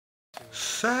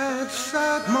Sad,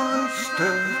 sad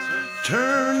monster,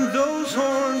 turn those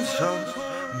horns up,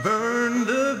 burn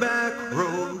the back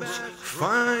roads,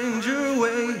 find your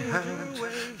way out.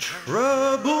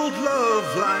 Troubled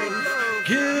love life,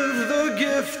 give the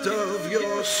gift of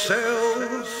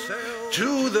yourself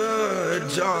to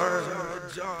the dark.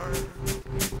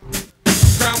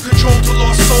 Ground control to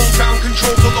lost soul, ground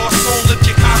control to lost soul. If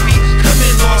you copy, come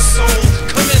in lost soul,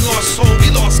 come in lost soul. We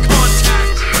lost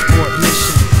contact. Abort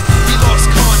mission. We lost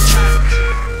contact.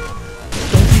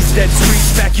 Don't these dead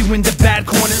streets back you into bad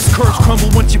corners? Curves crumble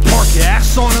once you park your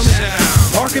ass on them.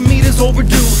 Parking meters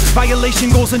overdue,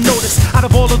 violation goes unnoticed. Out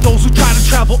of all of those who try to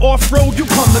travel off-road, you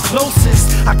come the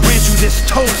closest. I grant you this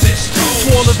toast.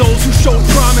 To all of those who showed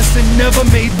promise and never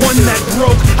made one that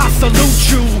broke, I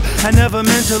salute you. I never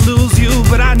meant to lose you,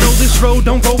 but I know this road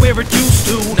don't go where it used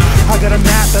to. I got a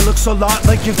map that looks a lot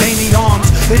like your veiny arms.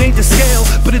 It ain't the scale,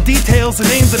 but it details the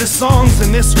names of the songs.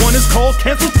 And this one is called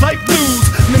Cancel Flight Blues.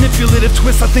 Manipulative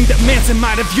twist I think that Manson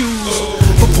might have used.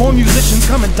 But poor musicians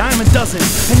come a dime a dozen,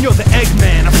 and you're the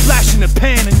Eggman, a flash in the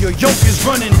pan, and your yoke is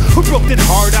running. Who broke that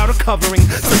heart out of covering?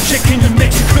 Some chick in your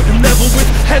mix you couldn't level with.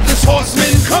 Headless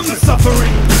horsemen, come the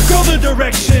suffering. Go the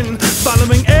direction,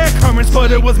 following air currents,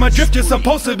 but it was my drift you're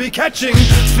supposed to be catching.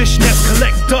 Fish nets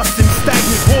collect dust in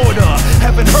stagnant water.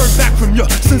 Haven't heard back from you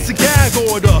since the gag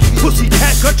order.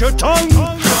 Pussycat, cut your tongue.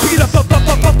 Beat up,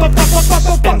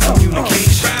 and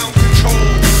communication. Ground control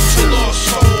to lost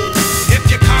soul. If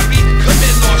you copy, come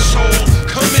in lost soul.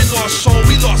 Come in lost soul.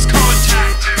 We lost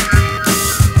contact.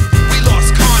 We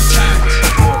lost contact.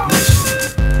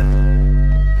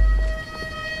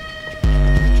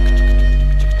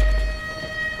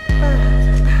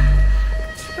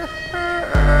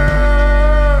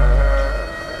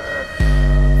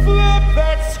 Flip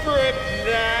that script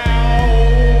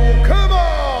now. Come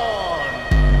on,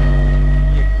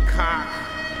 you cock.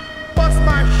 Bust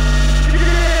my shit.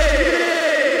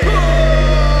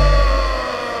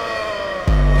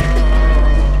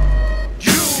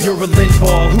 You're a lint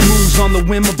ball who moves on the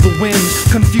whim of the wind.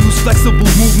 Confused, flexible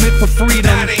movement for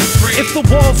freedom. If the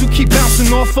walls you keep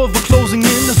bouncing off of are closing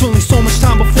in, there's only so much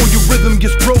time before your rhythm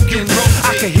gets broken.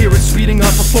 I could hear it speeding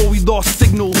up before we lost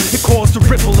signal. It caused a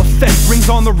ripple effect. Rings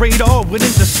on the radar would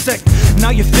intersect. Now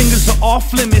your fingers are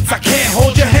off limits. I can't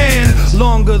hold your hand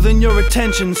longer than your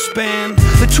attention span.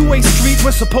 The two-way street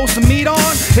we're supposed to meet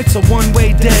on, it's a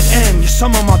one-way dead end. You're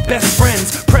some of my best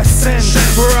friends. Press send.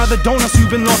 Where are the donuts you've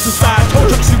been lost inside? Tow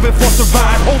trucks you've been forced to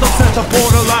ride. Hold up at the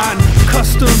borderline.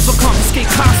 Customs will confiscate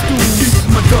costumes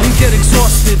and get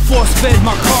exhausted. Force-fed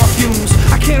my car fumes.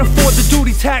 I can't afford the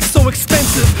duty tax, so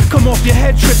expensive. Come off your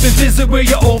head trip and visit where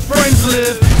your old friends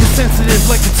live. You're sensitive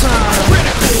like the time.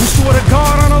 You swore to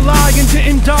God on a lie and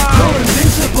didn't die. You're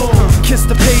invincible. Kiss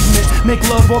the pavement, make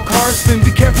love while cars spin.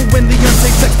 Be careful when the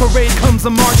unsafe sex parade comes a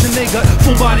march, and they got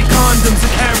full body condoms to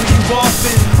carry you off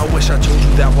in. I wish I told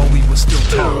you that while we were still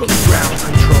talking. Ground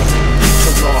control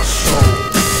to lost soul.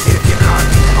 If you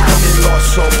copy, come in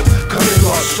lost soul. Come in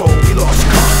lost soul. We lost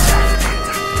contact.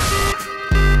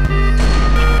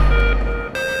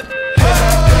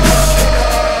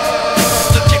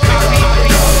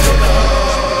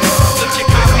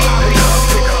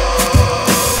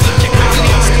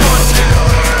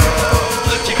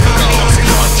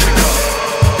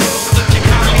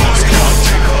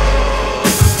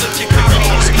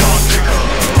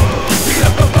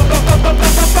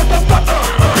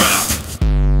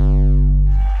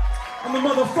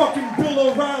 Motherfucking Bill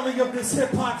O'Reilly of this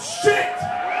hip-hop shit!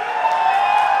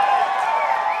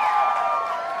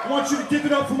 I want you to give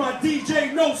it up for my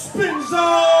DJ No Spin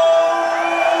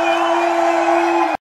Zone!